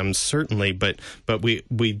about them, certainly, but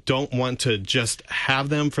we don't want to just have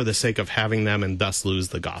them for the sake of having them and thus lose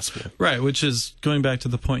the gospel. Right, which is going back to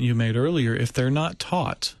the point you made earlier. If they're not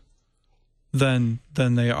taught, then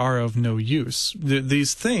they are of no use.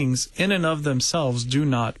 These things in and of themselves do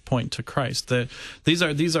not point to Christ.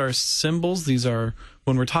 These are symbols. These are,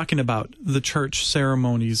 when we're talking about the church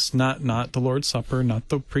ceremonies, not the Lord's Supper, not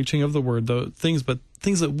the preaching of the word, but things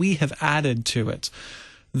that we have added to it.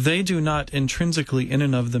 They do not intrinsically in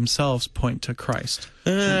and of themselves point to Christ.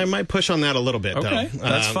 I might push on that a little bit, okay, though.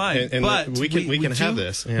 That's fine. But we can have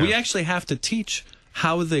this. Yeah. We actually have to teach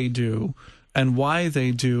how they do and why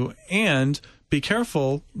they do, and be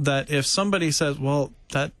careful that if somebody says, well,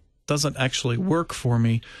 that doesn't actually work for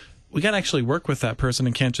me, we got to actually work with that person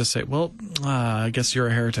and can't just say, well, I guess you're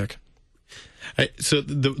a heretic. So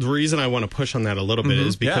the reason I want to push on that a little bit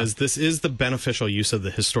is because this is the beneficial use of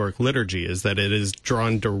the historic liturgy, is that it is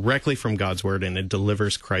drawn directly from God's word, and it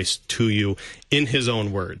delivers Christ to you in his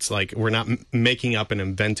own words. Like, we're not making up and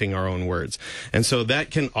inventing our own words. And so that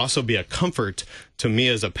can also be a comfort to me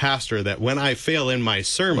as a pastor, that when I fail in my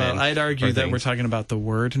sermon... Well, I'd argue that we're talking about the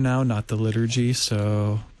word now, not the liturgy,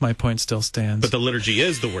 so my point still stands. But the liturgy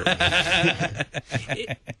is the word.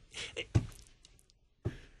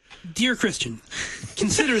 Dear Christian,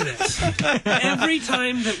 Consider this. Every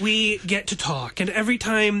time that we get to talk, and every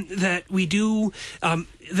time that we do,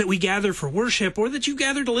 that we gather for worship, or that you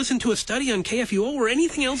gather to listen to a study on KFUO, or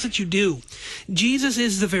anything else that you do, Jesus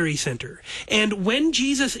is the very center. And when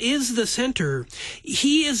Jesus is the center,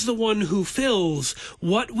 he is the one who fills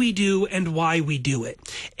what we do and why we do it.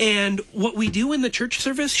 And what we do in the church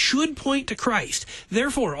service should point to Christ.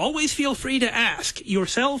 Therefore, always feel free to ask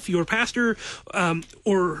yourself, your pastor,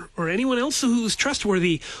 or anyone else who's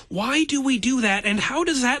trustworthy, why do we do that, and how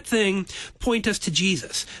does that thing point us to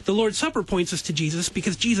Jesus? The Lord's Supper points us to Jesus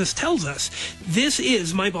because Jesus tells us, this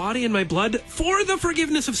is my body and my blood for the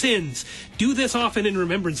forgiveness of sins. Do this often in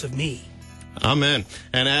remembrance of me. Amen.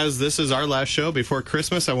 And as this is our last show before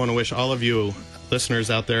Christmas, I want to wish all of you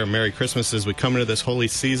listeners out there a Merry Christmas as we come into this holy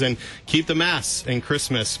season. Keep the Mass and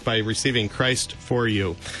Christmas by receiving Christ for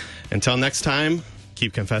you. Until next time,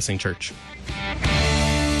 keep confessing, church.